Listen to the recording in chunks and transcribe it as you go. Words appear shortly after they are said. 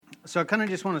So I kind of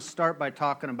just want to start by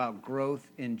talking about growth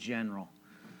in general.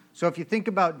 So if you think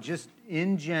about just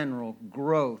in general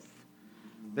growth,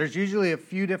 there's usually a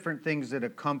few different things that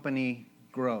accompany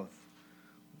growth.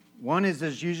 One is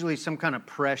there's usually some kind of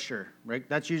pressure, right?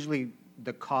 That's usually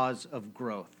the cause of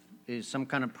growth, is some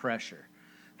kind of pressure.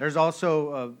 There's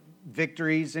also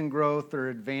victories in growth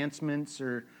or advancements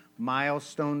or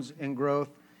milestones in growth.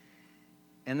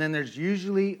 And then there's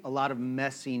usually a lot of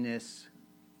messiness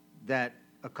that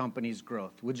accompanies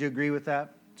growth. Would you agree with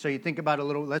that? So you think about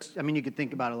you could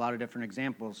think about a lot of different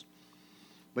examples,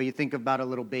 but you think about a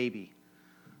little baby.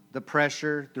 The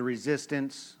pressure, the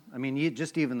resistance.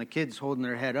 Just even the kids holding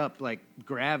their head up, like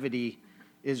gravity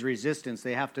is resistance.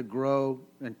 They have to grow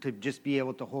and to just be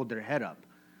able to hold their head up.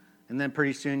 And then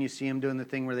pretty soon you see them doing the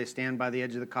thing where they stand by the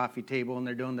edge of the coffee table and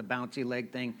they're doing the bouncy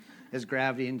leg thing as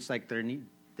gravity, and it's like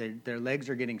their legs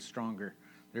are getting stronger.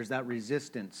 There's that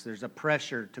resistance. There's a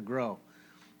pressure to grow.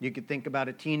 You could think about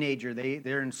a teenager.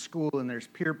 They're in school and there's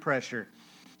peer pressure.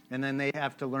 And then they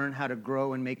have to learn how to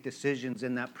grow and make decisions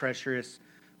in that pressurous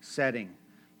setting.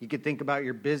 You could think about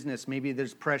your business. Maybe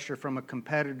there's pressure from a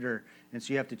competitor, and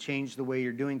so you have to change the way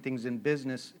you're doing things in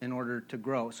business in order to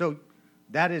grow. So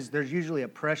there's usually a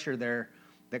pressure there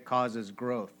that causes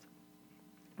growth.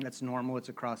 That's normal. It's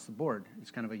across the board.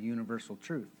 It's kind of a universal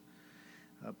truth.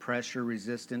 Pressure,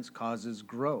 resistance causes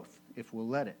growth if we'll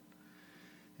let it.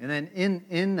 And then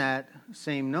in that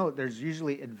same note, there's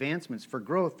usually advancements. For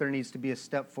growth, there needs to be a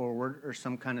step forward or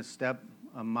some kind of step,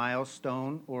 a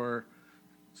milestone, or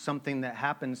something that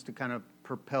happens to kind of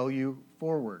propel you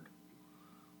forward.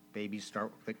 Babies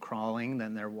start with crawling,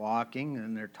 then they're walking,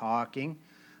 then they're talking.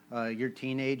 Your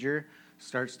teenager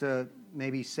starts to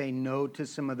maybe say no to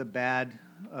some of the bad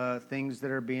things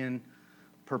that are being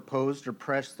proposed or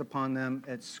pressed upon them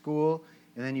at school.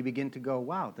 And then you begin to go,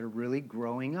 wow, they're really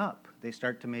growing up. They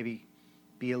start to maybe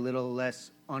be a little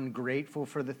less ungrateful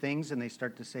for the things, and they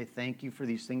start to say thank you for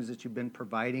these things that you've been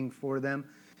providing for them.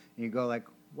 And you go like,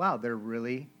 wow, they're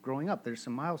really growing up. There's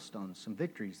some milestones, some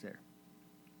victories there.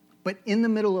 But in the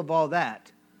middle of all that,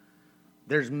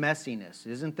 there's messiness,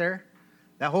 isn't there?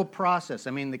 That whole process.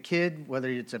 The kid, whether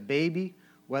it's a baby,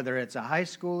 whether it's a high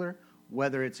schooler,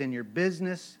 whether it's in your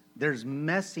business, there's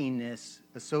messiness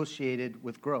associated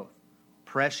with growth.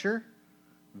 Pressure,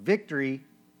 victory,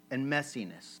 and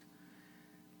messiness.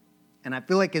 And I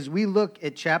feel like as we look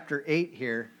at chapter 8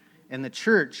 here, and the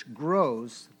church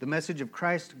grows, the message of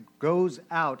Christ goes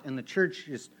out, and the church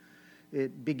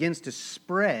it begins to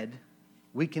spread,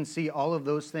 we can see all of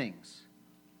those things.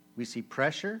 We see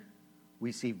pressure,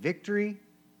 we see victory,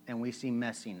 and we see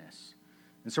messiness.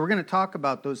 And so we're going to talk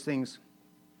about those things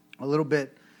a little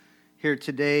bit here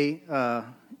today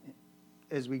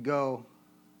as we go.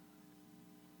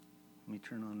 Let me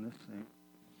turn on this thing.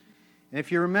 And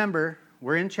if you remember,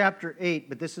 we're in chapter 8,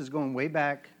 but this is going way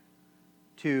back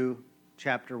to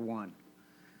chapter 1.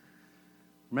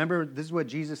 Remember, this is what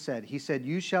Jesus said. He said,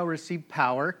 you shall receive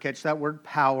power. Catch that word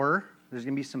power. There's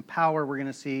going to be some power we're going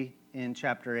to see in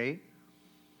chapter 8.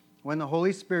 When the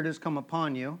Holy Spirit has come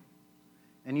upon you,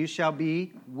 and you shall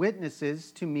be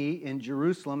witnesses to me in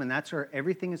Jerusalem, and that's where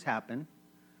everything has happened.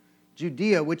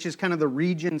 Judea, which is kind of the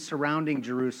region surrounding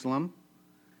Jerusalem,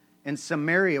 and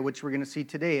Samaria, which we're going to see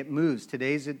today. It moves.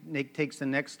 It takes the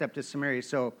next step to Samaria.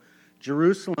 So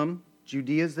Jerusalem,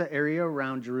 Judea is the area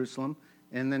around Jerusalem,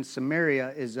 and then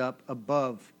Samaria is up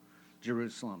above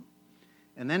Jerusalem.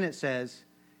 And then it says,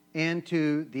 and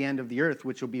to the end of the earth,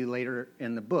 which will be later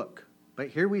in the book. But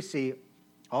here we see,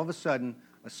 all of a sudden,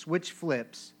 a switch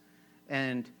flips,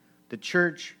 and the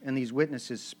church and these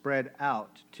witnesses spread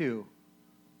out to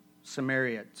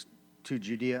Samaria, to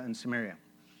Judea and Samaria.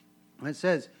 And it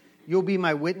says, you'll be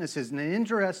my witnesses. And an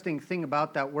interesting thing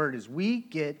about that word is we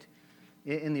get,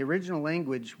 in the original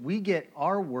language, we get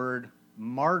our word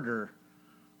martyr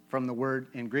from the word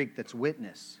in Greek that's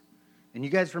witness. And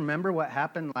you guys remember what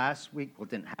happened last week? Well,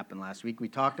 it didn't happen last week. We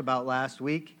talked about last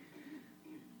week.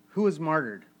 Who was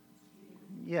martyred?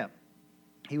 Yeah.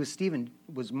 Stephen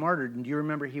was martyred. And do you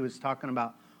remember he was talking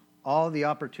about all the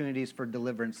opportunities for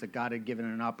deliverance, that God had given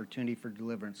an opportunity for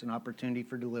deliverance, an opportunity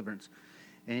for deliverance.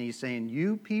 And he's saying,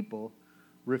 you people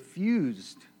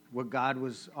refused what God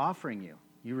was offering you.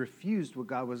 You refused what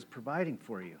God was providing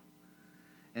for you.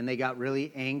 And they got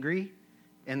really angry,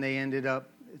 and they ended up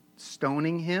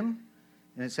stoning him.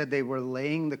 And it said they were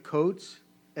laying the coats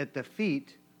at the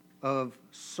feet of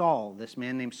Saul, this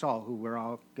man named Saul, who we're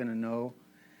all going to know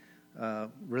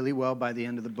really well by the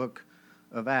end of the book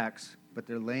of Acts. But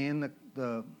they're laying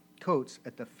the coats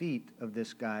at the feet of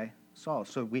this guy, Saul.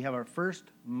 So we have our first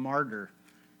martyr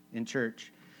in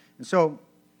church. And so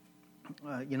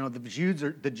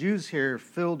the Jews here are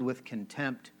filled with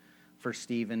contempt for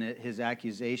Stephen at his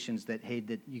accusations that, hey,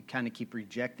 that you kind of keep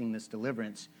rejecting this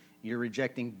deliverance. You're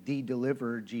rejecting the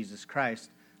deliverer, Jesus Christ.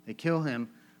 They kill him,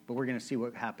 but we're going to see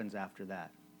what happens after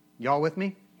that. Y'all with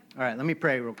me? All right, let me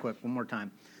pray real quick one more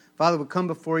time. Father, we come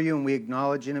before you and we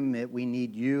acknowledge and admit we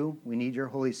need you, we need your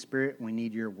Holy Spirit, we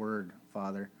need your word,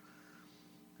 Father.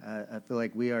 I feel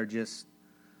like we are just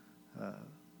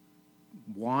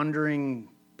wandering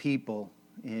people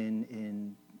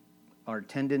in our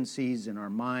tendencies, in our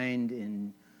mind,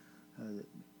 in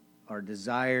our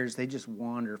desires. They just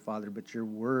wander, Father, but your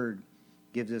word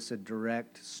gives us a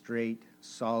direct, straight,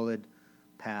 solid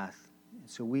path.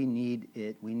 So we need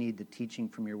it. We need the teaching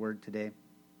from your word today.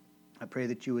 I pray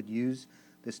that you would use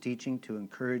this teaching to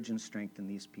encourage and strengthen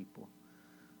these people.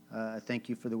 I thank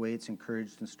you for the way it's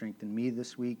encouraged and strengthened me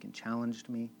this week and challenged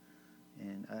me.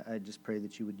 And I just pray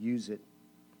that you would use it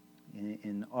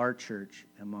in our church,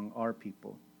 among our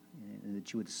people, and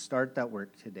that you would start that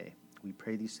work today. We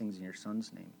pray these things in your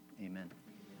Son's name. Amen.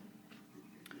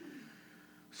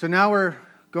 So now we're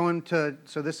going to,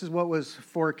 so this is what was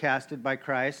forecasted by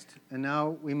Christ, and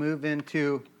now we move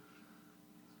into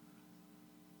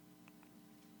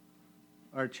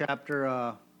our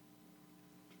chapter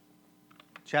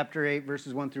 8,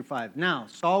 verses 1 through 5. Now,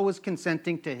 Saul was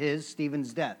consenting to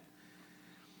Stephen's death.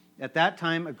 At that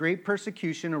time, a great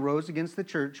persecution arose against the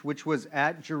church, which was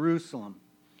at Jerusalem.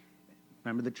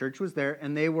 Remember, the church was there,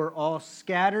 and they were all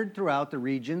scattered throughout the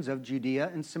regions of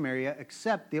Judea and Samaria,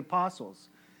 except the apostles.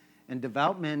 And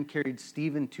devout men carried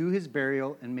Stephen to his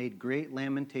burial and made great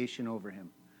lamentation over him.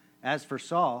 As for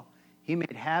Saul, he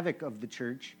made havoc of the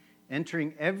church,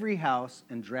 entering every house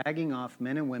and dragging off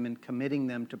men and women, committing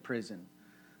them to prison.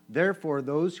 Therefore,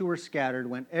 those who were scattered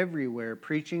went everywhere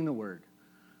preaching the word.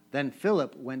 Then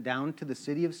Philip went down to the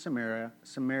city of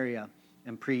Samaria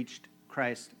and preached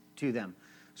Christ to them.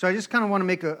 So I just kind of want to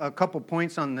make a couple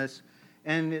points on this.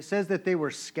 And it says that they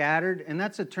were scattered, and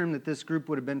that's a term that this group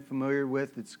would have been familiar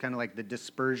with. It's kind of like the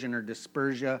dispersion or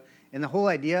dispersia. And the whole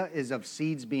idea is of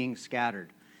seeds being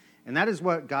scattered. And that is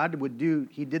what God would do.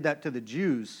 He did that to the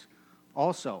Jews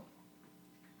also.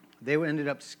 They ended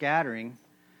up scattering,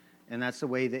 and that's the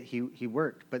way that he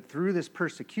worked. But through this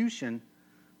persecution,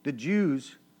 the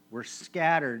Jews were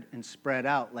scattered and spread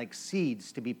out like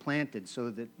seeds to be planted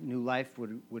so that new life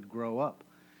would grow up.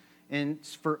 And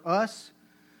for us,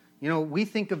 we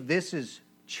think of this as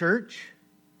church,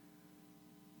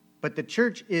 but the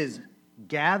church is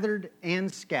gathered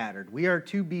and scattered. We are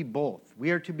to be both.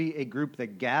 We are to be a group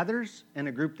that gathers and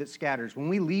a group that scatters. When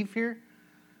we leave here,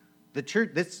 the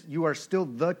church, you are still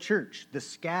the church, the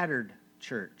scattered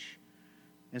church.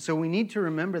 And so we need to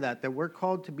remember that we're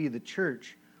called to be the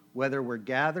church, whether we're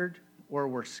gathered or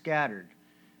we're scattered.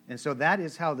 And so that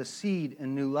is how the seed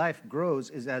in new life grows,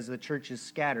 is as the church is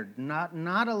scattered. Not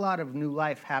a lot of new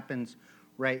life happens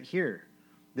right here.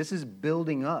 This is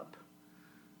building up.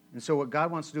 And so what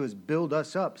God wants to do is build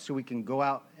us up so we can go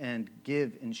out and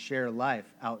give and share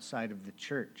life outside of the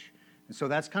church. And so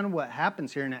that's kind of what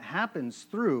happens here. And it happens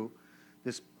through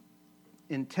this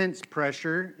intense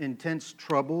pressure, intense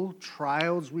trouble,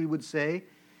 trials, we would say.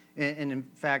 And in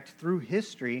fact, through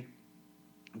history,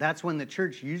 that's when the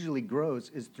church usually grows,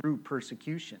 is through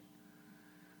persecution.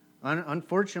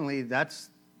 Unfortunately, that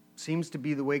seems to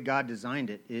be the way God designed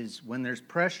it, is when there's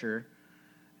pressure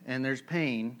and there's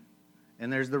pain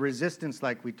and there's the resistance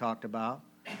like we talked about,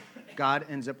 God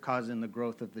ends up causing the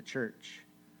growth of the church.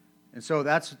 And so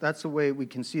that's the way we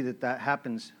can see that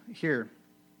happens here.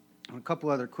 And a couple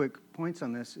other quick points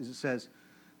on this is it says,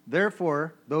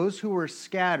 therefore, those who were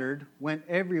scattered went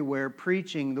everywhere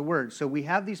preaching the word. So we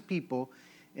have these people.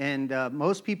 And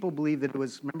most people believe that it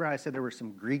was, remember I said there were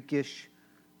some Greekish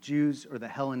Jews or the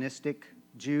Hellenistic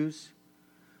Jews?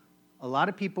 A lot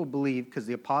of people believe, because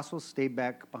the apostles stayed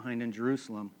back behind in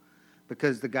Jerusalem,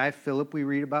 because the guy Philip we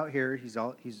read about here, he's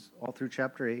all through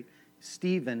chapter 8,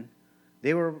 Stephen,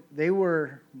 they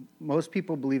were, most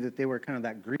people believe that they were kind of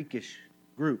that Greekish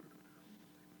group,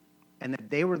 and that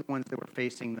they were the ones that were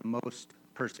facing the most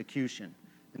persecution.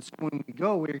 And so when we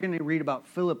go, we're going to read about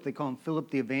Philip. They call him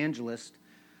Philip the evangelist.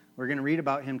 We're going to read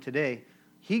about him today.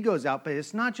 He goes out, but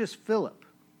it's not just Philip.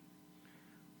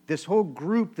 This whole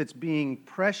group that's being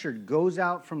pressured goes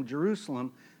out from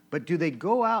Jerusalem, but do they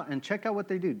go out and check out what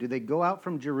they do? Do they go out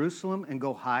from Jerusalem and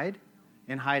go hide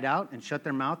out and shut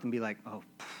their mouth and be like, oh,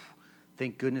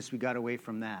 thank goodness we got away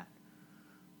from that.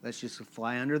 Let's just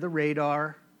fly under the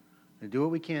radar and do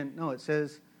what we can. No, it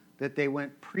says that they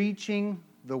went preaching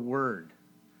the word.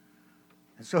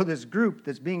 And so this group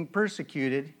that's being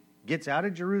persecuted gets out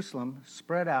of Jerusalem,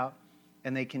 spread out,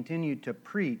 and they continued to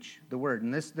preach the word.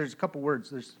 And there's a couple words.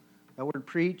 There's that word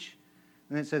preach,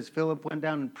 and then it says Philip went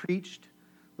down and preached.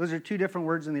 Those are two different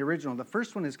words in the original. The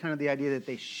first one is kind of the idea that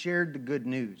they shared the good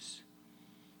news.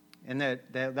 And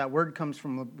that word comes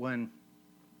from when,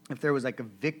 if there was like a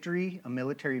victory, a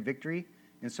military victory,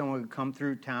 and someone would come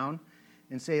through town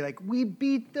and say like, we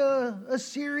beat the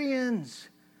Assyrians.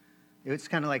 It's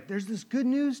kind of like, there's this good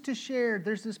news to share.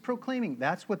 There's this proclaiming.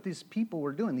 That's what these people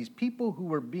were doing. These people who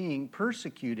were being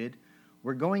persecuted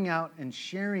were going out and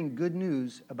sharing good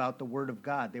news about the Word of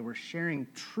God. They were sharing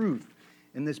truth.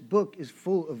 And this book is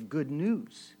full of good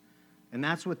news. And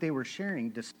that's what they were sharing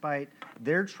despite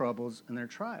their troubles and their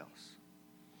trials.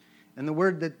 And the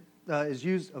word that is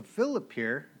used of Philip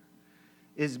here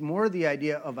is more the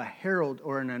idea of a herald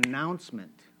or an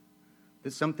announcement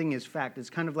that something is fact. It's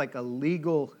kind of like a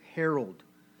legal herald.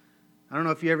 I don't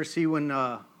know if you ever see when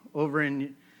over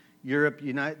in Europe,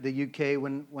 the UK,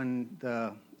 when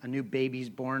a new baby's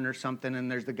born or something,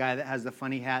 and there's the guy that has the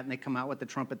funny hat, and they come out with the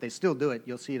trumpet. They still do it.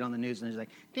 You'll see it on the news, and there's like,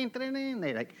 ding, ding, ding, and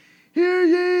they like, hear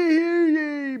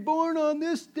ye, born on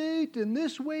this date and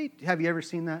this weight. Have you ever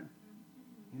seen that?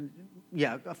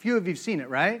 Yeah, a few of you have seen it,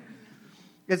 right?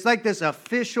 It's like this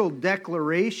official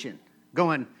declaration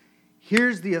going,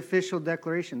 here's the official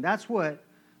declaration. That's what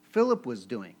Philip was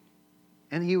doing.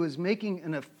 And he was making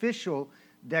an official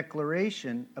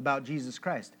declaration about Jesus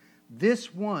Christ.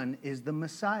 This one is the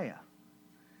Messiah.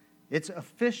 It's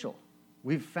official.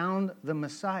 We've found the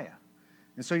Messiah.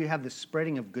 And so you have the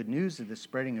spreading of good news, the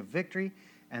spreading of victory,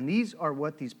 and these are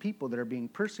what these people that are being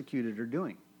persecuted are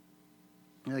doing.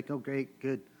 You're like, oh, great,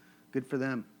 good for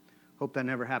them. Hope that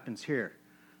never happens here.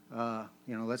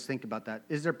 Let's think about that.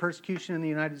 Is there persecution in the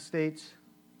United States?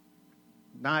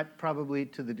 Not probably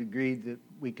to the degree that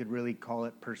we could really call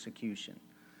it persecution.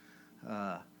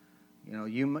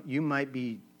 You might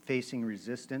be facing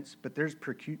resistance, but there's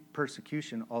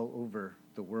persecution all over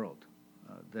the world.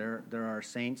 There are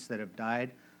saints that have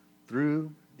died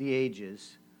through the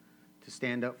ages to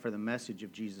stand up for the message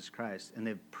of Jesus Christ, and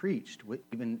they've preached,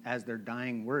 even as their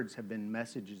dying words have been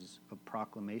messages of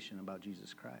proclamation about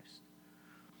Jesus Christ.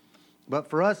 But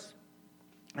for us,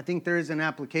 I think there is an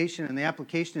application, and the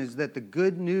application is that the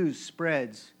good news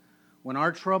spreads when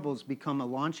our troubles become a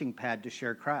launching pad to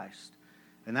share Christ.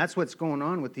 And that's what's going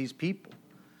on with these people.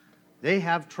 They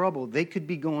have trouble. They could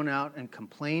be going out and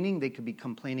complaining. They could be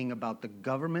complaining about the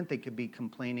government. They could be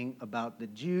complaining about the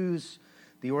Jews,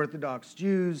 the Orthodox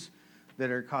Jews that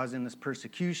are causing this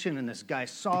persecution. And this guy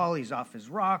Saul, he's off his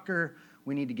rocker.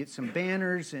 We need to get some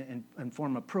banners and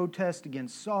form a protest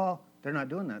against Saul. They're not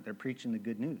doing that. They're preaching the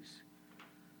good news.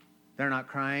 They're not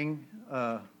crying.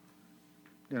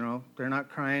 They're not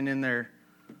crying in their,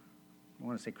 I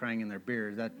want to say crying in their beer.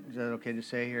 Is that okay to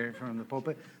say here from the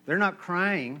pulpit? They're not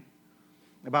crying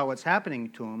about what's happening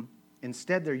to them.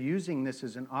 Instead, they're using this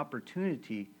as an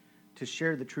opportunity to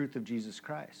share the truth of Jesus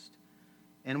Christ.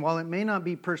 And while it may not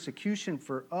be persecution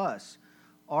for us,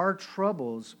 our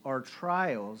troubles, our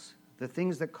trials, the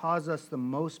things that cause us the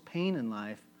most pain in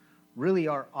life, really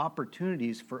are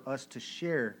opportunities for us to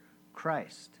share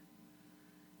Christ.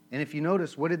 And if you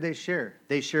notice, what did they share?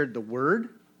 They shared the Word,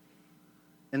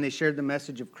 and they shared the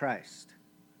message of Christ.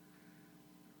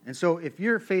 And so if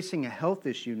you're facing a health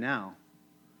issue now,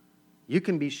 you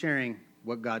can be sharing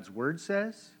what God's Word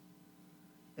says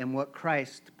and what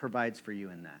Christ provides for you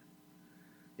in that.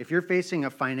 If you're facing a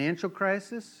financial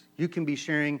crisis, you can be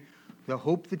sharing the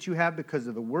hope that you have because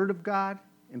of the Word of God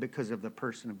and because of the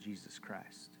person of Jesus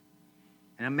Christ.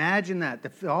 And imagine that.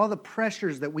 All the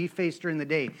pressures that we face during the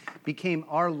day became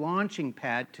our launching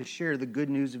pad to share the good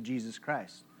news of Jesus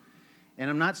Christ. And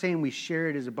I'm not saying we share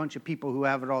it as a bunch of people who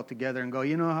have it all together and go,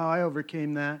 you know how I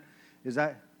overcame that?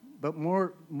 But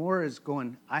more is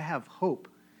going, I have hope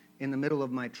in the middle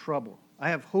of my trouble. I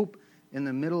have hope in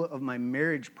the middle of my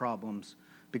marriage problems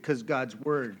because God's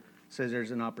Word says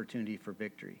there's an opportunity for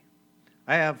victory.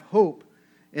 I have hope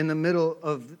in the middle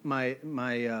of my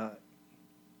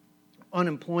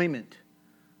unemployment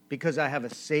because I have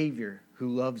a Savior who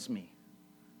loves me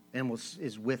and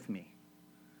is with me.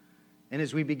 And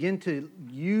as we begin to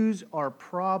use our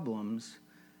problems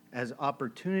as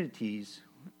opportunities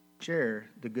to share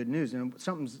the good news, and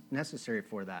something's necessary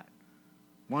for that.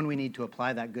 One, we need to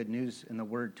apply that good news and the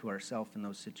Word to ourselves in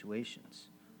those situations.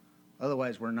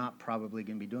 Otherwise, we're not probably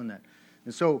going to be doing that.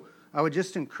 And so I would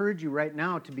just encourage you right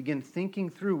now to begin thinking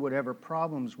through whatever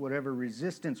problems, whatever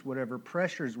resistance, whatever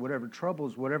pressures, whatever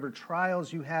troubles, whatever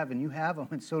trials you have, and you have them,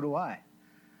 and so do I.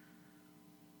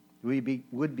 We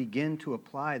would begin to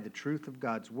apply the truth of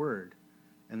God's Word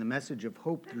and the message of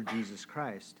hope through Jesus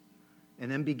Christ, and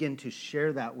then begin to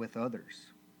share that with others.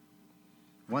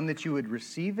 One, that you would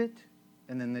receive it,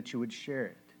 and then that you would share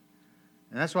it.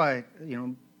 And that's why,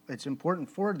 it's important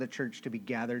for the church to be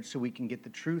gathered so we can get the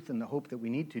truth and the hope that we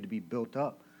need to be built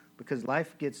up. Because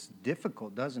life gets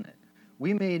difficult, doesn't it?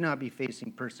 We may not be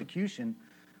facing persecution,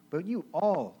 but you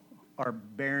all are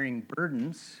bearing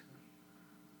burdens,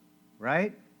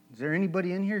 right? Is there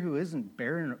anybody in here who isn't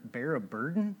bear a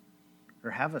burden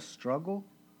or have a struggle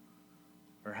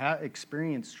or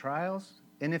experience trials?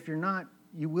 And if you're not,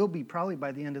 you will be probably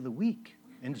by the end of the week.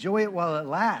 Enjoy it while it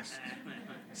lasts.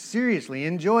 Seriously,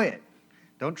 enjoy it.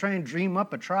 Don't try and dream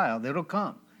up a trial. It'll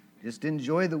come. Just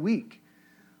enjoy the week.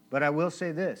 But I will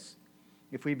say this.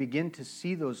 If we begin to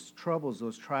see those troubles,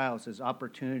 those trials as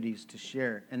opportunities to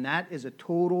share, and that is a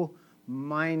total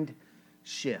mind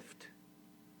shift,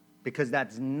 because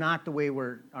that's not the way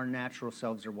our natural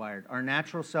selves are wired. Our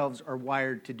natural selves are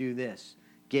wired to do this: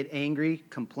 get angry,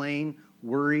 complain,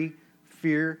 worry,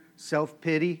 fear,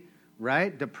 self-pity,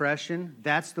 right? Depression.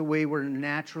 That's the way we're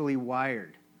naturally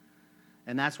wired.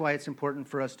 And that's why it's important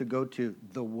for us to go to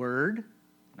the Word,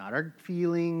 not our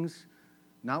feelings,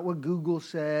 not what Google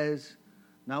says,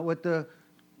 not what the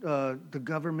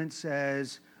government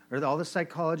says, or all the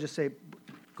psychologists say.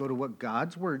 Go to what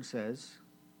God's Word says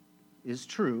is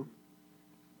true,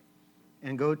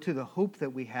 and go to the hope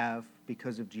that we have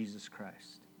because of Jesus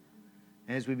Christ.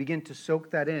 And as we begin to soak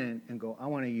that in and go, I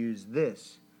want to use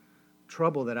this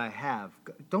trouble that I have.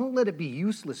 Don't let it be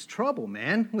useless trouble,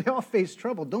 man. We all face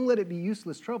trouble. Don't let it be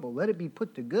useless trouble. Let it be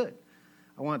put to good.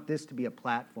 I want this to be a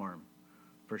platform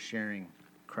for sharing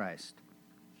Christ.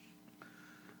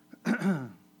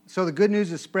 So the good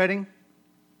news is spreading.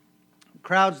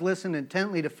 Crowds listened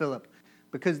intently to Philip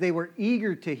because they were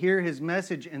eager to hear his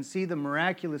message and see the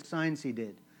miraculous signs he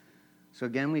did. So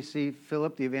again, we see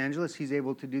Philip the evangelist. He's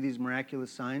able to do these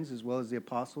miraculous signs as well as the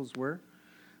apostles were.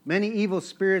 Many evil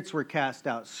spirits were cast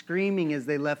out, screaming as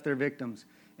they left their victims.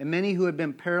 And many who had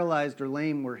been paralyzed or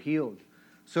lame were healed.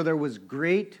 So there was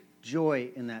great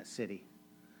joy in that city.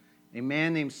 A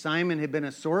man named Simon had been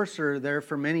a sorcerer there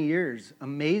for many years,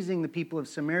 amazing the people of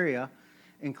Samaria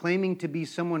and claiming to be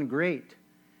someone great.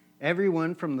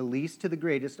 Everyone from the least to the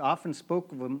greatest often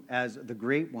spoke of him as the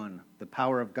Great One, the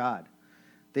power of God.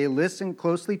 They listened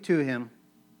closely to him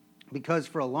because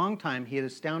for a long time he had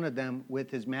astounded them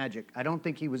with his magic. I don't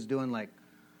think he was doing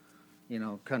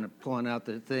kind of pulling out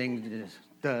the thing,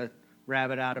 the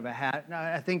rabbit out of a hat. No,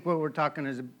 I think what we're talking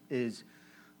is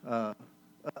a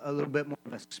little bit more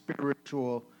of a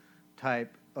spiritual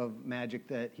type of magic,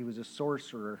 that he was a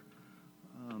sorcerer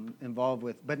involved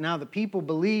with. But now the people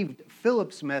believed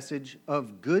Philip's message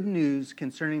of good news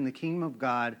concerning the kingdom of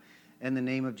God and the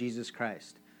name of Jesus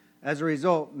Christ. As a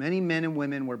result, many men and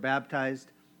women were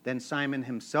baptized. Then Simon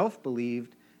himself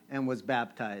believed and was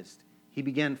baptized. He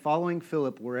began following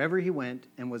Philip wherever he went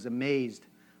and was amazed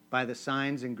by the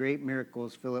signs and great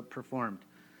miracles Philip performed.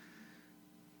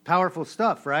 Powerful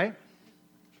stuff, right?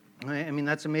 I mean,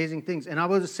 that's amazing things. And I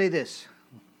will just say this.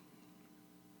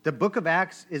 The book of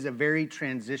Acts is a very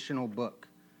transitional book.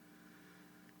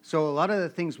 So a lot of the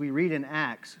things we read in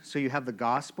Acts, so you have the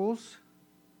Gospels,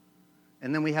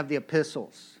 and then we have the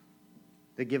epistles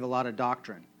that give a lot of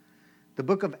doctrine. The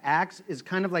book of Acts is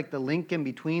kind of like the link in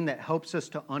between that helps us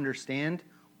to understand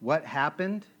what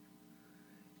happened,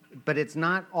 but it's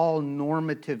not all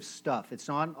normative stuff. It's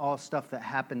not all stuff that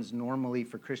happens normally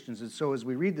for Christians. And so as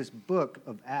we read this book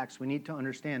of Acts, we need to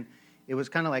understand it was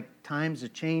kind of like times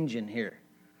of change in here.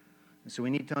 And so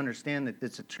we need to understand that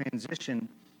it's a transition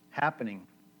happening.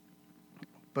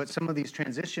 But some of these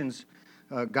transitions,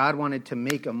 God wanted to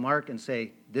make a mark and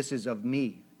say, this is of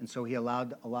me. And so he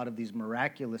allowed a lot of these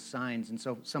miraculous signs. And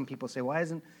so some people say, why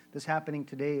isn't this happening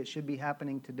today? It should be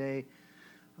happening today.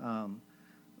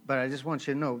 But I just want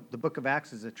you to know, the book of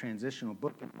Acts is a transitional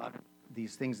book. And a lot of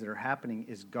these things that are happening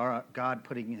is God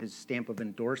putting his stamp of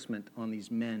endorsement on these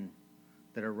men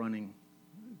that are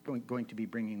going to be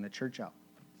bringing the church out.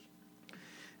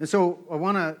 And so I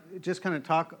want to just kind of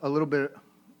talk a little bit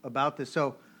about this.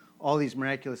 So all these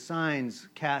miraculous signs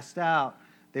cast out,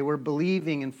 they were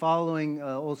believing and following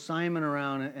old Simon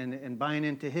around and buying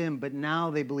into him, but now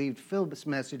they believed Philip's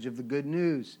message of the good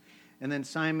news. And then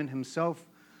Simon himself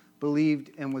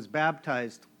believed and was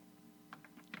baptized.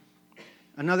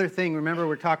 Another thing, remember,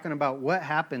 we're talking about what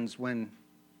happens when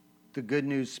the good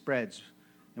news spreads.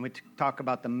 And we talk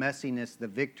about the messiness, the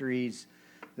victories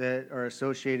that are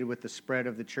associated with the spread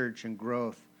of the church and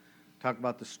growth. Talk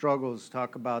about the struggles,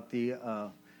 talk about the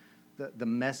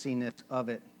messiness of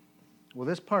it. Well,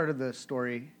 this part of the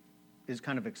story is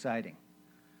kind of exciting.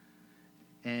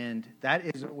 And that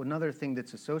is another thing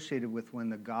that's associated with when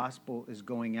the gospel is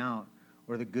going out,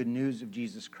 or the good news of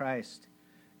Jesus Christ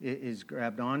is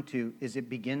grabbed onto is it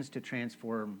begins to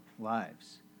transform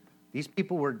lives. These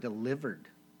people were delivered.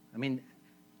 I mean,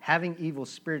 having evil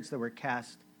spirits that were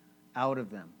cast out of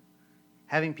them.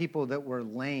 Having people that were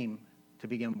lame to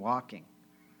begin walking.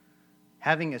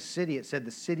 Having a city, it said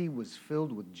the city was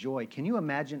filled with joy. Can you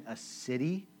imagine a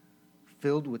city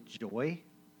filled with joy?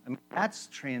 I mean, that's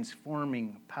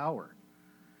transforming power.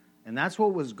 And that's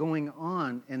what was going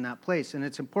on in that place. And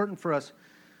it's important for us,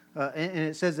 and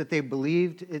it says that they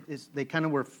believed, they kind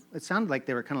of were, it sounded like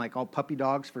they were kind of like all puppy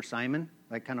dogs for Simon,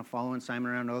 like kind of following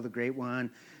Simon around, oh, the great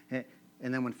one. And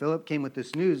then when Philip came with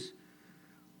this news,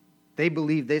 they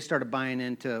believed, they started buying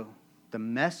into the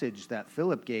message that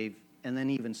Philip gave, and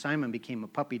then even Simon became a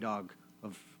puppy dog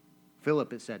of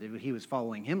Philip, it said. He was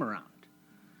following him around.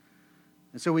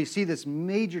 And so we see this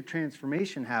major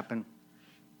transformation happen,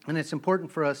 and it's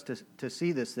important for us to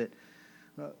see this, that,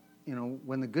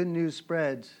 when the good news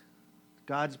spreads,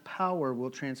 God's power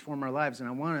will transform our lives. And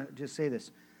I want to just say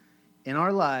this. In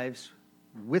our lives,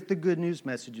 with the good news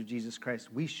message of Jesus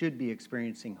Christ, we should be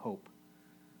experiencing hope.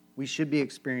 We should be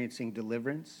experiencing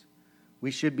deliverance. We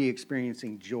should be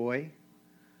experiencing joy.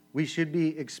 We should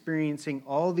be experiencing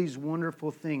all these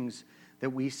wonderful things that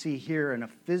we see here in a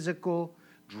physical,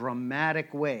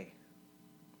 dramatic way.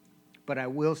 But I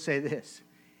will say this.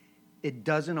 It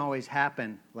doesn't always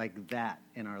happen like that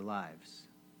in our lives.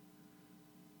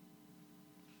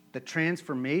 The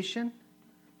transformation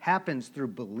happens through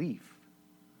belief.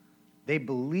 They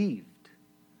believed.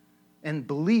 And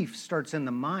belief starts in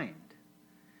the mind.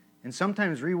 And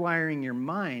sometimes rewiring your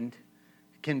mind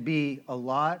can be a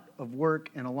lot of work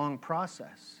and a long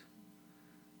process.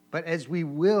 But as we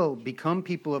will become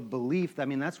people of belief, I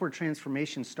mean, that's where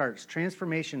transformation starts.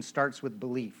 Transformation starts with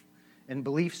belief. And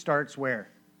belief starts where?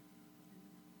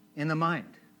 In the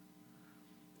mind.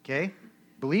 Okay?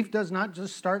 Belief does not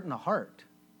just start in the heart.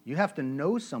 You have to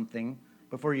know something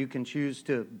before you can choose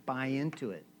to buy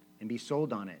into it and be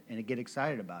sold on it and get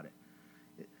excited about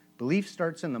it. Belief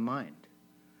starts in the mind.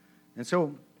 And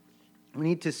so we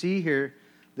need to see here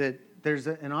that there's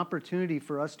an opportunity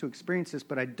for us to experience this,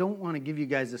 but I don't want to give you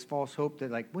guys this false hope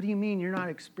that, like, what do you mean you're not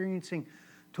experiencing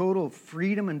total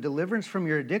freedom and deliverance from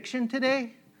your addiction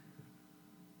today?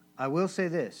 I will say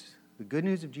this. The good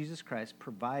news of Jesus Christ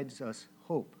provides us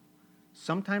hope.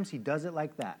 Sometimes he does it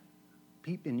like that.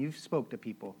 And you've spoke to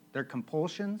people. Their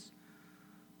compulsions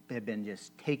have been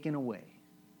just taken away.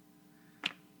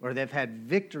 Or they've had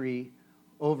victory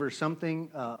over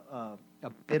something, a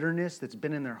bitterness that's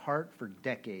been in their heart for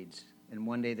decades. And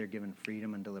one day they're given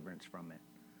freedom and deliverance from it.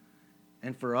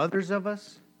 And for others of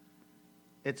us,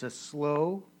 it's a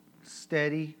slow,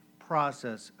 steady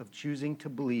process of choosing to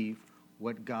believe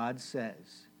what God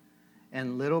says.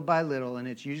 And little by little, and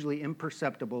it's usually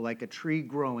imperceptible, like a tree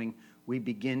growing, we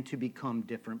begin to become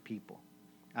different people.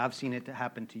 I've seen it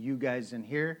happen to you guys in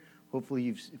here. Hopefully,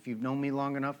 if you've known me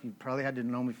long enough, you've probably had to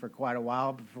know me for quite a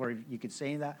while before you could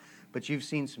say that. But you've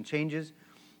seen some changes.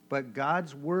 But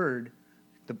God's word,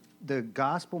 the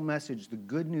gospel message, the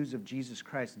good news of Jesus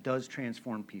Christ does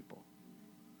transform people.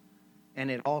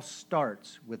 And it all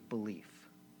starts with belief.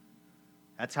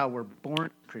 That's how we're born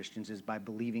Christians, is by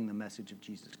believing the message of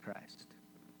Jesus Christ.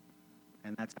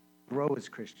 And that's how we grow as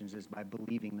Christians, is by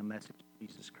believing the message of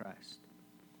Jesus Christ.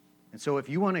 And so if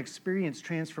you want to experience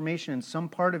transformation in some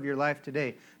part of your life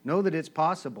today, know that it's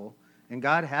possible, and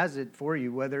God has it for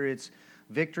you, whether it's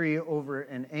victory over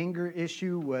an anger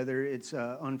issue, whether it's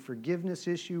an unforgiveness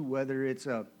issue, whether it's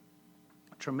a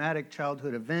traumatic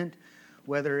childhood event,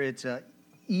 whether it's a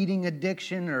eating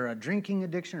addiction or a drinking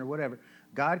addiction or whatever.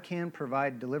 God can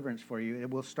provide deliverance for you. It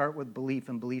will start with belief,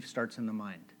 and belief starts in the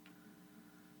mind.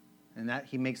 And that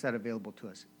he makes that available to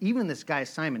us. Even this guy,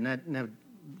 Simon, now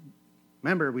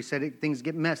remember, we said things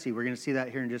get messy. We're going to see that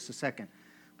here in just a second.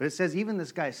 But it says even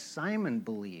this guy, Simon,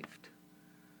 believed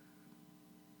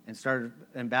and started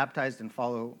and baptized and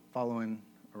following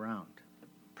around.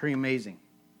 Pretty amazing.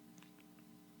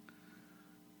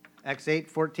 Acts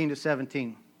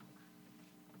 8:14-17.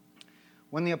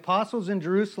 When the apostles in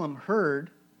Jerusalem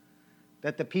heard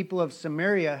that the people of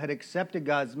Samaria had accepted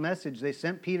God's message, they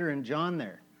sent Peter and John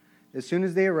there. As soon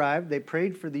as they arrived, they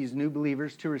prayed for these new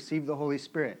believers to receive the Holy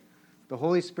Spirit. The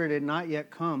Holy Spirit had not yet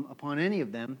come upon any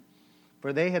of them,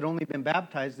 for they had only been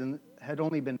baptized in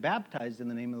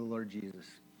the name of the Lord Jesus.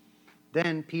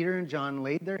 Then Peter and John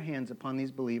laid their hands upon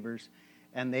these believers,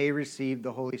 and they received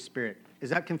the Holy Spirit. Is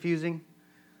that confusing?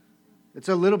 It's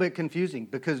a little bit confusing,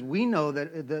 because we know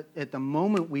that at the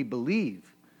moment we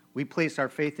believe, we place our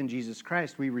faith in Jesus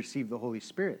Christ, we receive the Holy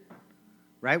Spirit.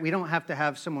 Right? We don't have to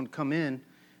have someone come in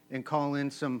and call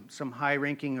in some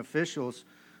high-ranking officials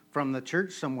from the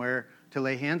church somewhere to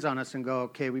lay hands on us and go,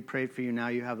 okay, we prayed for you, now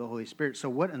you have the Holy Spirit. So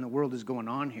what in the world is going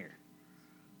on here?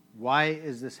 Why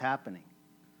is this happening?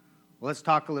 Well, let's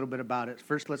talk a little bit about it.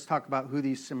 First, let's talk about who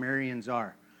these Samaritans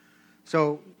are.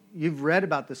 So you've read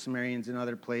about the Samaritans in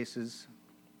other places,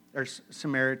 or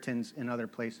Samaritans in other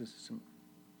places.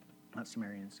 Not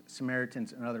Samaritans,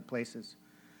 Samaritans in other places.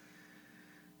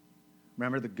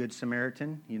 Remember the Good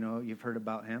Samaritan? You know, you've heard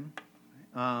about him.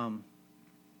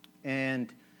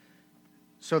 And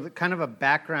so the kind of a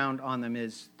background on them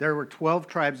is there were 12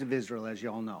 tribes of Israel, as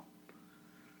you all know.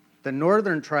 The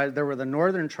northern tribes, there were the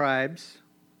northern tribes.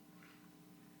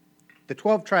 The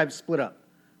 12 tribes split up.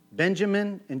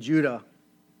 Benjamin and Judah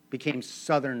became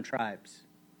southern tribes,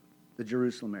 the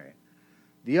Jerusalem area.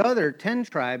 The other 10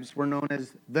 tribes were known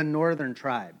as the northern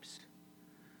tribes.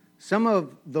 Some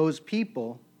of those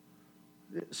people,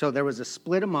 so there was a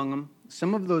split among them.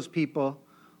 Some of those people,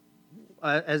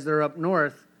 as they're up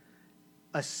north,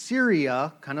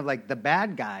 Assyria, kind of like the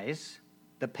bad guys,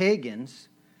 the pagans,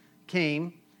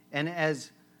 came, and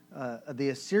as the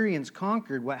Assyrians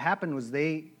conquered, what happened was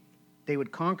they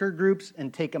would conquer groups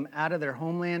and take them out of their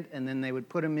homeland, and then they would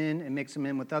put them in and mix them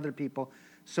in with other people.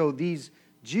 So these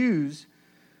Jews,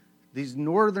 these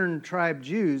northern tribe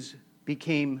Jews,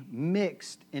 became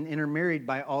mixed and intermarried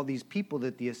by all these people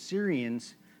that the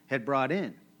Assyrians had brought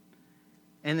in.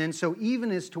 And then so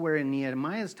even as to where in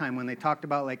Nehemiah's time, when they talked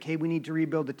about like, hey, we need to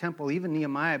rebuild the temple, even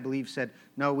Nehemiah, I believe, said,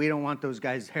 no, we don't want those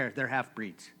guys there. They're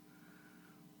half-breeds.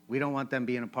 We don't want them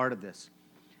being a part of this.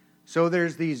 So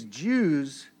there's these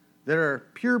Jews that are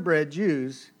purebred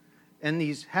Jews and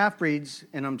these half-breeds,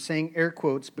 and I'm saying air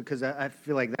quotes because I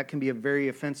feel like that can be a very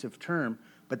offensive term,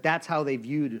 but that's how they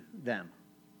viewed them.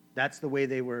 That's the way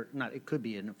they were, not, it could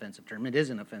be an offensive term. It is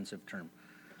an offensive term.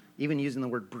 Even using the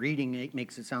word breeding, it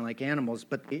makes it sound like animals,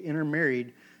 but they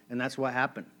intermarried, and that's what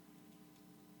happened.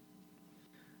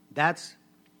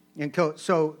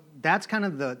 So that's kind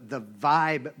of the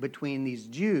vibe between these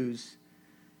Jews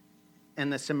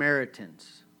and the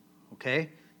Samaritans, okay?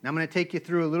 Now I'm going to take you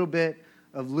through a little bit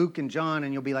of Luke and John,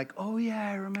 and you'll be like, oh yeah,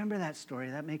 I remember that story.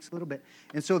 That makes a little bit.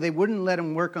 And so they wouldn't let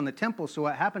them work on the temple, so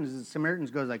what happens is the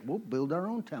Samaritans goes like, we'll build our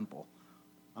own temple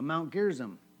on Mount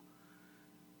Gerizim.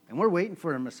 And we're waiting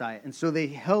for a Messiah. And so they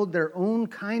held their own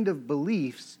kind of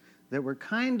beliefs that were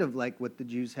kind of like what the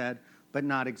Jews had, but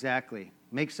not exactly.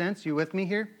 Make sense? You with me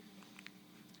here?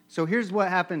 So here's what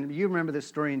happened. You remember this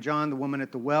story in John, the woman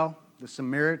at the well, the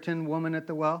Samaritan woman at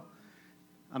the well.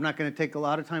 I'm not going to take a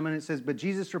lot of time on it. It says, but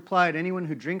Jesus replied, anyone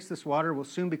who drinks this water will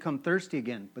soon become thirsty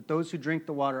again. But those who drink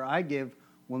the water I give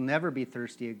will never be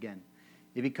thirsty again.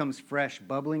 It becomes fresh,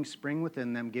 bubbling spring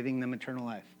within them, giving them eternal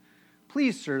life.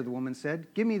 Please, sir, the woman said,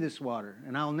 give me this water,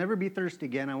 and I'll never be thirsty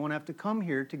again. I won't have to come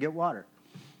here to get water.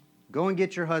 Go and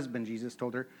get your husband, Jesus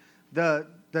told her. The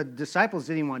disciples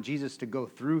didn't want Jesus to go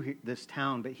through this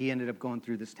town, but he ended up going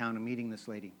through this town and meeting this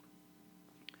lady.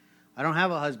 I don't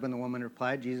have a husband, the woman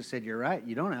replied. Jesus said, you're right,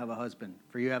 you don't have a husband,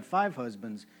 for you have 5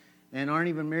 husbands and aren't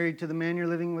even married to the man you're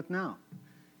living with now.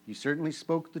 You certainly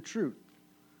spoke the truth.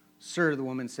 Sir, the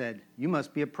woman said, you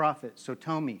must be a prophet, so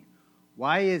tell me,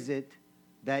 why is it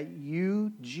that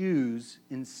you Jews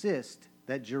insist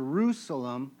that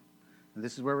Jerusalem, and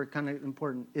this is where we're kind of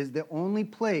important, is the only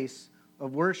place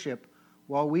of worship,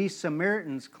 while we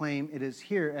Samaritans claim it is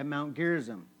here at Mount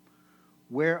Gerizim,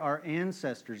 where our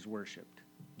ancestors worshipped?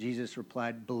 Jesus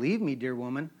replied, believe me, dear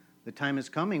woman, the time is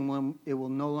coming when it will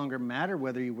no longer matter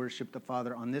whether you worship the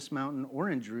Father on this mountain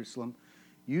or in Jerusalem.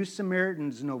 You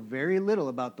Samaritans know very little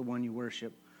about the one you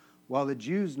worship, while the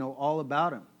Jews know all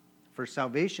about him. For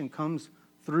salvation comes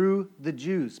through the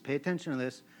Jews. Pay attention to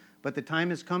this. But the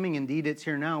time is coming, indeed it's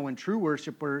here now, when true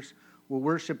worshipers will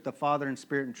worship the Father in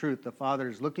spirit and truth. The Father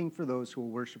is looking for those who will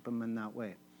worship him in that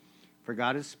way. For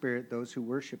God is spirit. Those who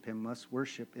worship him must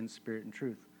worship in spirit and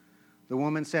truth. The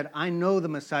woman said, I know the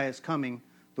Messiah is coming,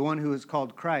 the one who is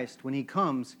called Christ. When he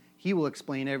comes, he will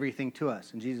explain everything to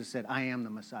us. And Jesus said, I am the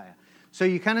Messiah. So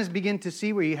you kind of begin to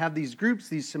see where you have these groups,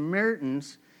 these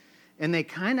Samaritans, and they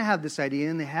kind of have this idea,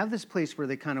 and they have this place where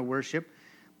they kind of worship,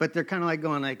 but they're kind of like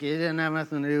going like, it didn't have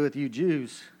nothing to do with you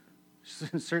Jews.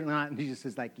 Certainly not. And Jesus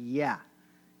is like, yeah,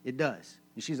 it does.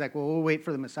 And she's like, well, we'll wait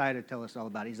for the Messiah to tell us all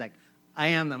about it. He's like, I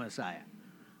am the Messiah.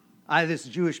 I, this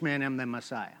Jewish man, am the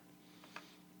Messiah.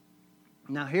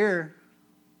 Now here,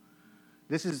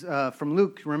 this is from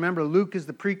Luke. Remember, Luke is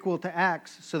the prequel to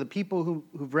Acts, so the people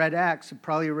who've read Acts have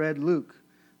probably read Luke.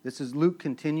 This is Luke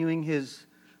continuing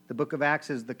the book of Acts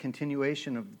is the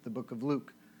continuation of the book of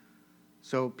Luke.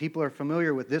 So people are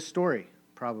familiar with this story,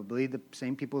 probably. The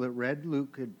same people that read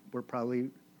Luke were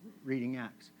probably reading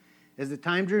Acts. As the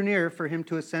time drew near for him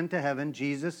to ascend to heaven,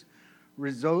 Jesus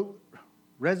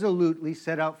resolutely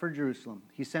set out for Jerusalem.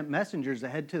 He sent messengers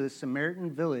ahead to the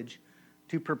Samaritan village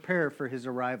to prepare for his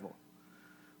arrival.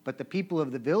 But the people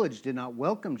of the village did not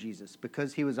welcome Jesus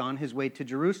because he was on his way to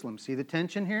Jerusalem. See the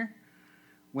tension here?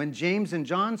 When James and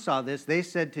John saw this, they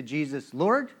said to Jesus,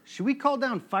 "Lord, should we call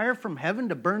down fire from heaven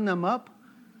to burn them up?"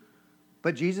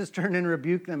 But Jesus turned and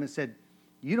rebuked them and said,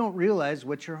 "You don't realize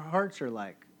what your hearts are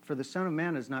like. For the Son of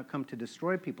Man has not come to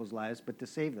destroy people's lives, but to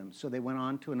save them." So they went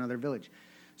on to another village.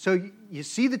 So you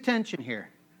see the tension here.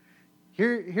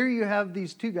 Here you have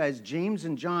these two guys, James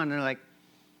and John, and they're like,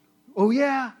 "Oh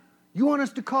yeah, you want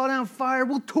us to call down fire?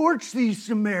 We'll torch these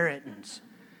Samaritans."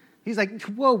 He's like,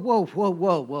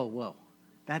 whoa.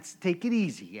 Take it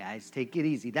easy, guys. Take it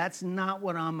easy. That's not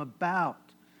what I'm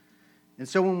about. And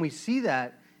so when we see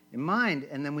that in mind,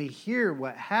 and then we hear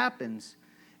what happens,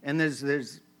 and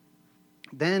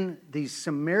then these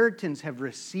Samaritans have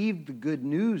received the good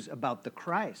news about the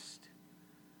Christ.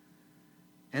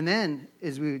 And then,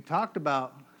 as we talked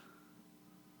about,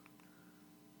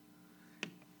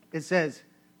 it says,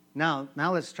 now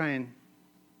let's try and,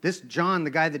 this John,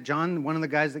 one of the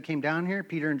guys that came down here,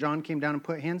 Peter and John came down and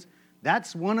put hands,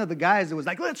 that's one of the guys that was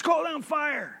like, "Let's call down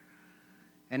fire."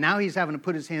 And now he's having to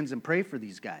put his hands and pray for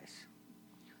these guys.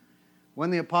 When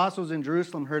the apostles in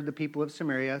Jerusalem heard the people of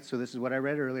Samaria, so this is what I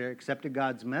read earlier, accepted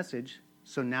God's message.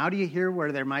 So now do you hear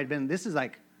where there might have been, this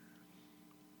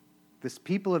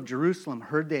people of Jerusalem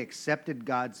heard they accepted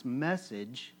God's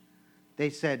message.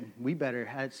 They said, "We better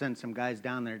send some guys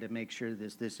down there to make sure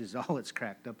this is all it's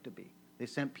cracked up to be." They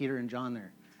sent Peter and John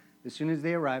there. As soon as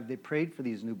they arrived, they prayed for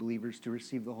these new believers to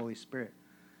receive the Holy Spirit.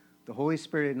 The Holy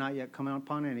Spirit had not yet come out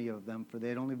upon any of them, for they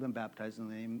had only been baptized in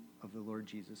the name of the Lord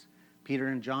Jesus. Peter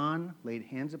and John laid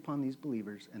hands upon these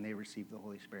believers, and they received the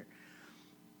Holy Spirit.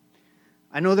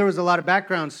 I know there was a lot of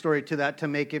background story to that to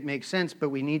make it make sense, but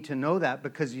we need to know that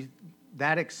because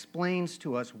that explains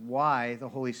to us why the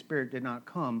Holy Spirit did not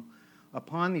come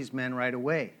upon these men right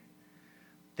away.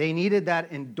 They needed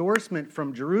that endorsement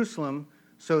from Jerusalem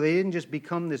so they didn't just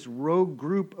become this rogue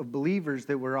group of believers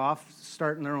that were off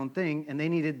starting their own thing, and they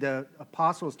needed the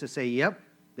apostles to say, "Yep,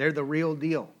 they're the real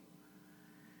deal."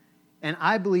 And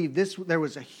I believe there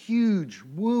was a huge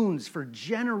wounds for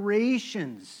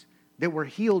generations that were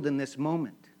healed in this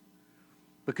moment.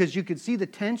 Because you could see the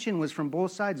tension was from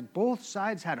both sides. Both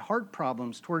sides had heart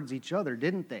problems towards each other,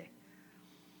 didn't they?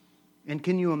 And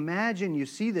can you imagine, you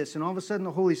see this, and all of a sudden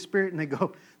the Holy Spirit, and they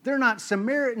go, "They're not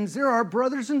Samaritans, they're our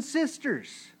brothers and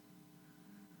sisters."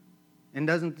 And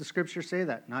doesn't the Scripture say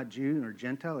that? Not Jew or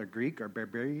Gentile or Greek or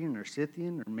barbarian or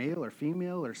Scythian or male or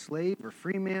female or slave or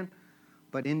free man,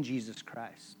 but in Jesus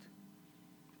Christ.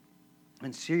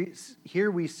 And here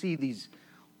we see these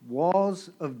walls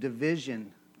of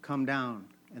division come down.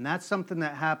 And that's something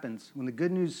that happens. When the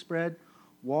good news spread,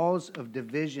 walls of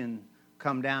division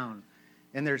come down.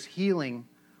 And there's healing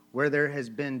where there has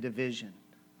been division.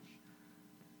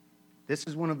 This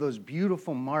is one of those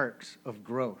beautiful marks of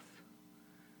growth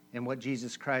in what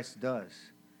Jesus Christ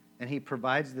does. And he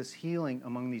provides this healing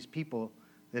among these people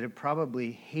that had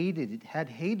probably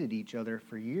hated each other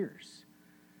for years.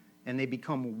 And they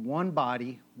become one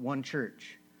body, one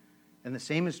church. And the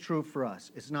same is true for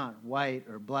us. It's not white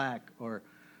or black or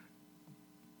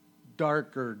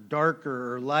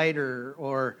darker or lighter,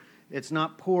 or it's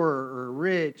not poor or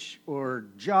rich or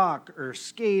jock or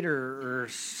skater or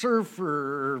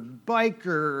surfer or biker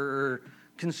or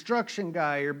construction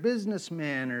guy or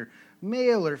businessman or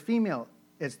male or female.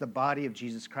 It's the body of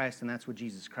Jesus Christ, and that's what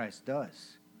Jesus Christ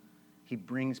does. He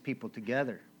brings people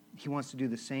together. He wants to do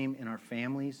the same in our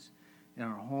families, in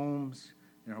our homes,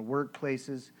 in our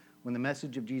workplaces. When the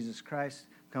message of Jesus Christ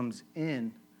comes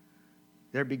in,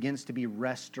 there begins to be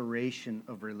restoration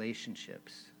of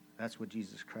relationships. That's what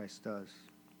Jesus Christ does.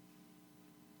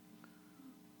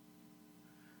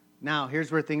 Now,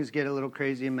 here's where things get a little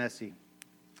crazy and messy.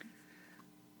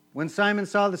 When Simon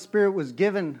saw the Spirit was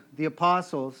given, the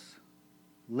apostles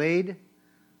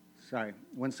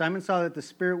when Simon saw that the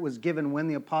Spirit was given when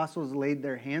the apostles laid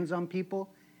their hands on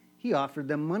people, he offered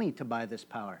them money to buy this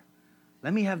power.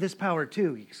 "Let me have this power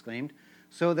too," he exclaimed,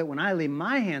 "so that when I lay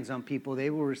my hands on people, they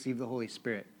will receive the Holy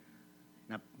Spirit."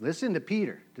 Now, listen to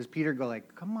Peter. Does Peter go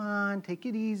like, "Come on, take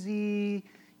it easy.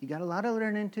 You got a lot of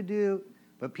learning to do."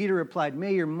 But Peter replied,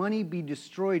 "May your money be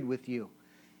destroyed with you."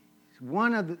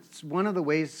 One of the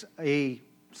ways a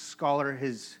scholar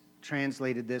has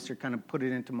translated this or kind of put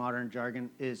it into modern jargon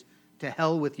is "to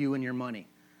hell with you and your money."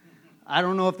 I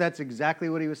don't know if that's exactly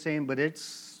what he was saying, but it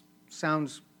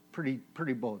sounds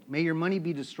pretty bold. "May your money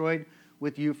be destroyed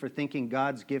with you for thinking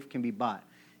God's gift can be bought.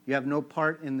 You have no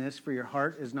part in this, for your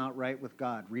heart is not right with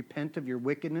God. Repent of your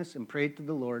wickedness and pray to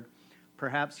the Lord.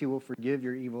 Perhaps he will forgive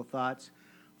your evil thoughts,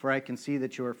 for I can see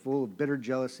that you are full of bitter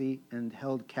jealousy and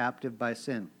held captive by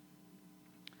sin.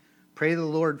 Pray the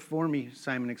Lord for me,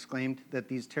 Simon exclaimed, that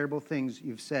these terrible things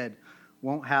you've said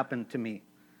won't happen to me.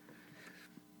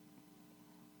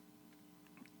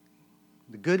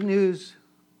 The good news,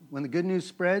 when the good news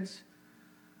spreads,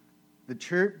 the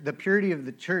purity of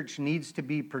the church needs to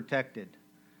be protected.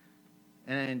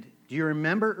 And do you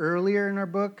remember earlier in our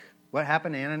book what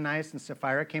happened to Ananias and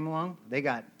Sapphira came along? They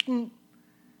got,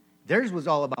 theirs was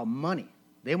all about money.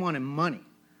 They wanted money.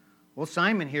 Well,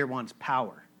 Simon here wants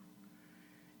power.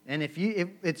 And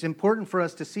it's important for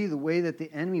us to see the way that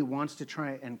the enemy wants to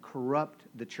try and corrupt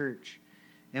the church.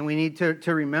 And we need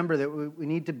to remember that we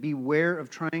need to beware of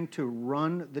trying to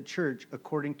run the church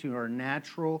according to our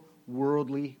natural,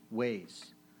 worldly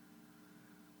ways.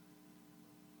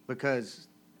 Because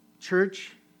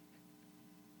church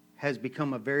has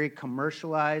become a very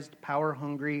commercialized,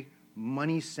 power-hungry,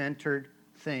 money-centered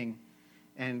thing.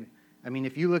 And, I mean,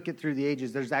 if you look at through the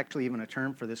ages, there's actually even a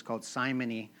term for this called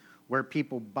simony, where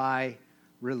people buy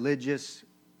religious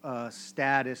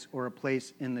status or a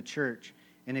place in the church.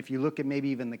 And if you look at maybe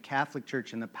even the Catholic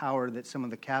Church and the power that some of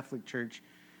the Catholic Church,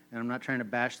 and I'm not trying to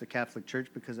bash the Catholic Church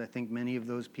because I think many of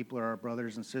those people are our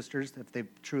brothers and sisters. If they've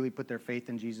truly put their faith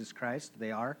in Jesus Christ,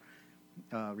 they are,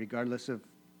 regardless of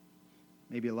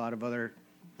maybe a lot of other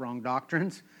wrong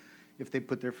doctrines, if they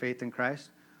put their faith in Christ.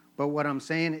 But what I'm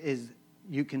saying is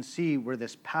you can see where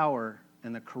this power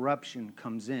and the corruption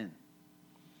comes in.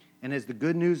 And as the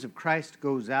good news of Christ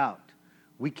goes out,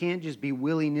 we can't just be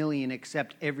willy-nilly and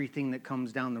accept everything that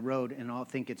comes down the road and all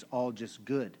think it's all just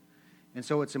good. And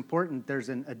so it's important there's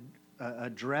an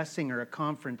addressing or a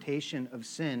confrontation of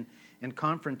sin, and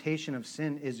confrontation of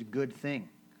sin is a good thing.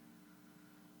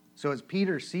 So as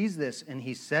Peter sees this and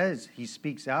he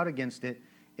speaks out against it,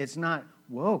 it's not,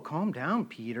 whoa, calm down,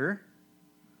 Peter.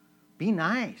 Be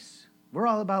nice. We're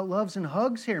all about loves and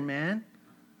hugs here, man.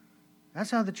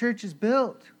 That's how the church is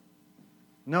built.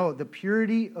 No, the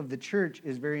purity of the church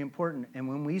is very important. And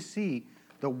when we see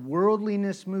the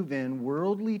worldliness move in,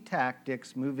 worldly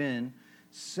tactics move in,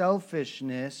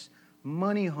 selfishness,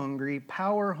 money-hungry,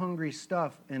 power-hungry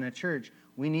stuff in a church,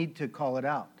 we need to call it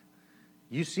out.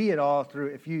 You see it all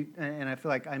through, and I feel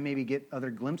like I maybe get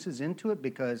other glimpses into it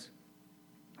because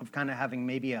of kind of having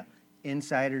maybe a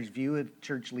insider's view of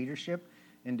church leadership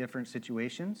in different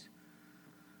situations.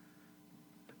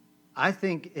 I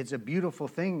think it's a beautiful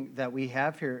thing that we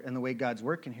have here and the way God's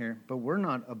working here, but we're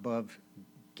not above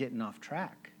getting off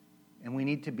track. And we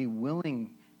need to be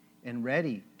willing and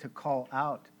ready to call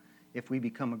out if we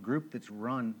become a group that's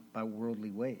run by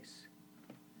worldly ways.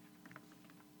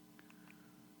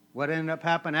 What ended up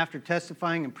happening after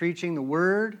testifying and preaching the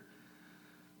word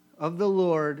of the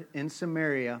Lord in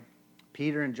Samaria,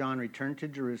 Peter and John returned to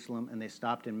Jerusalem, and they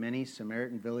stopped in many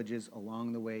Samaritan villages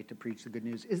along the way to preach the good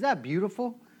news. Is that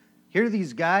beautiful? Here are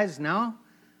these guys now.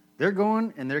 They're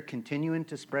going and they're continuing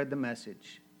to spread the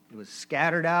message. It was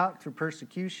scattered out through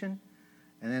persecution,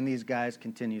 and then these guys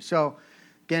continue. So,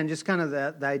 again, just kind of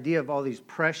the idea of all these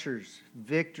pressures,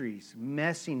 victories,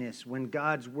 messiness when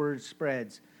God's word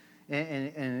spreads.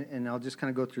 And I'll just kind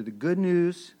of go through the good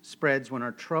news spreads when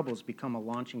our troubles become a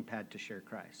launching pad to share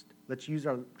Christ. Let's use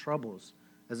our troubles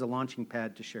as a launching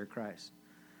pad to share Christ.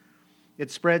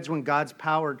 It spreads when God's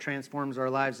power transforms our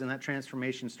lives, and that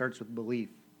transformation starts with belief.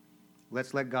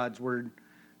 Let's let God's word,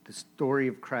 the story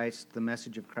of Christ, the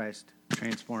message of Christ,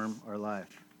 transform our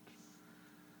life.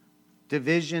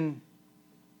 Division,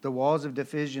 the walls of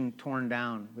division torn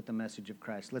down with the message of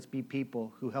Christ. Let's be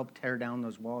people who help tear down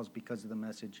those walls because of the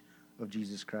message of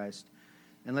Jesus Christ.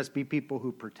 And let's be people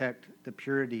who protect the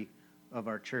purity of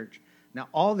our church. Now,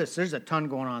 all this, there's a ton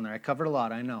going on there. I covered a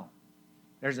lot, I know.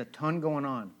 There's a ton going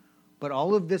on. But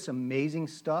all of this amazing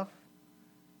stuff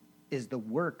is the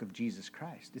work of Jesus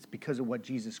Christ. It's because of what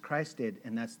Jesus Christ did,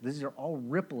 and these are all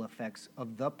ripple effects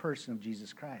of the person of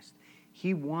Jesus Christ.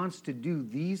 He wants to do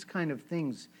these kind of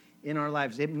things in our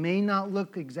lives. It may not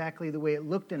look exactly the way it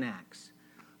looked in Acts,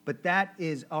 but that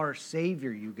is our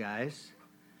Savior, you guys.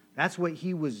 That's what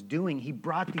he was doing. He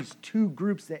brought these two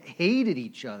groups that hated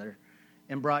each other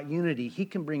and brought unity. He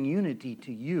can bring unity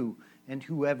to you and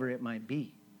whoever it might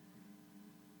be.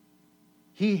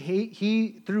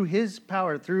 He through his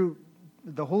power, through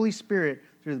the Holy Spirit,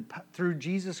 through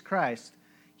Jesus Christ,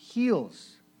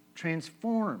 heals,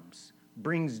 transforms,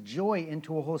 brings joy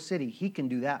into a whole city. He can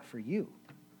do that for you,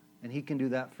 and he can do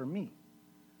that for me.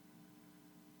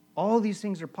 All these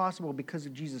things are possible because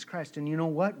of Jesus Christ. And you know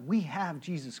what? We have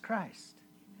Jesus Christ.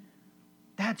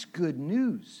 That's good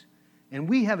news. And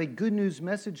we have a good news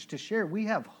message to share. We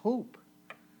have hope.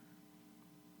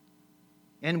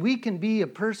 And we can be a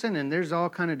person, and there's all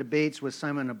kind of debates. Was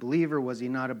Simon a believer? Was he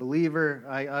not a believer?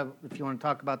 If you want to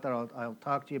talk about that, I'll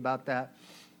talk to you about that.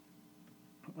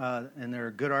 And there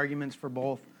are good arguments for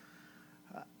both.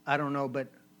 I don't know, but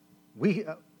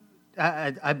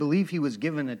I believe he was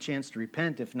given a chance to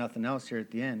repent, if nothing else, here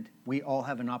at the end. We all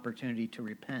have an opportunity to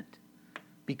repent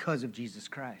because of Jesus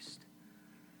Christ.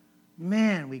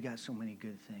 Man, we got so many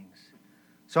good things.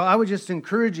 So I would just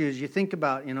encourage you as you think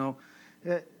about,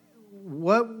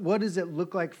 what does it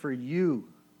look like for you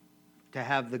to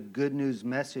have the good news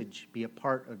message be a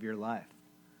part of your life?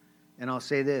 And I'll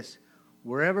say this,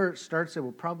 wherever it starts, it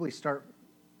will probably start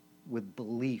with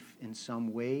belief in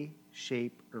some way,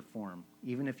 shape, or form.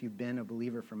 Even if you've been a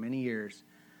believer for many years,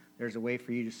 there's a way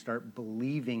for you to start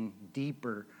believing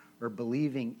deeper or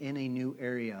believing in a new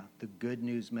area the good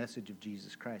news message of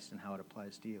Jesus Christ and how it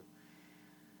applies to you.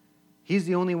 He's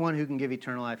the only one who can give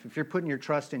eternal life. If you're putting your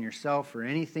trust in yourself or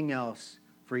anything else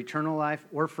for eternal life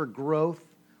or for growth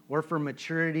or for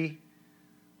maturity,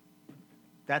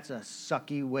 that's a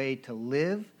sucky way to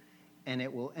live, and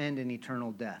it will end in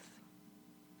eternal death.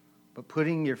 But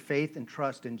putting your faith and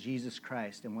trust in Jesus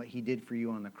Christ and what he did for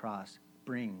you on the cross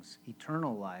brings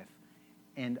eternal life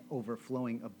and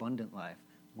overflowing abundant life.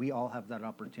 We all have that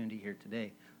opportunity here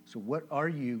today. So what are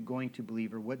you going to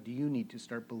believe, or what do you need to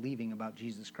start believing about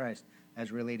Jesus Christ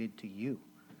as related to you?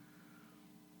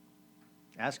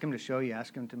 Ask him to show you.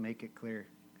 Ask him to make it clear,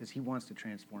 because he wants to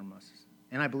transform us.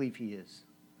 And I believe he is.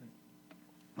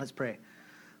 Let's pray.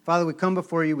 Father, we come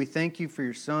before you. We thank you for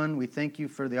your Son. We thank you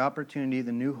for the opportunity,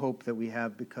 the new hope that we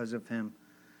have because of him.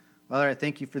 Father, I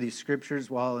thank you for these scriptures.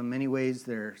 While in many ways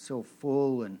they're so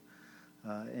full and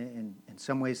in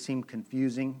some ways seem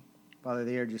confusing, Father,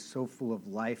 they are just so full of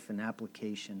life and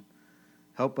application.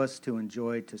 Help us to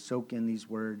enjoy, to soak in these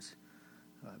words.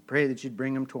 Pray that you'd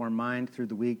bring them to our mind through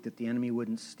the week, that the enemy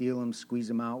wouldn't steal them, squeeze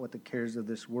them out with the cares of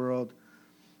this world,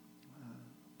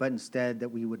 but instead that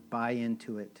we would buy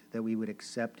into it, that we would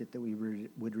accept it, that we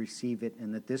would receive it,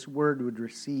 and that this word would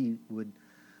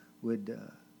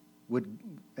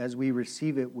as we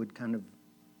receive it, would kind of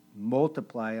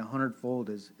multiply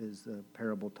 100-fold, as the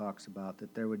parable talks about,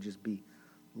 that there would just be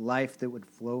life that would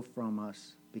flow from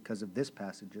us because of this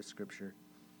passage of Scripture.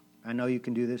 I know you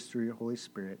can do this through your Holy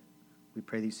Spirit. We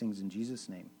pray these things in Jesus'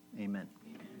 name. Amen.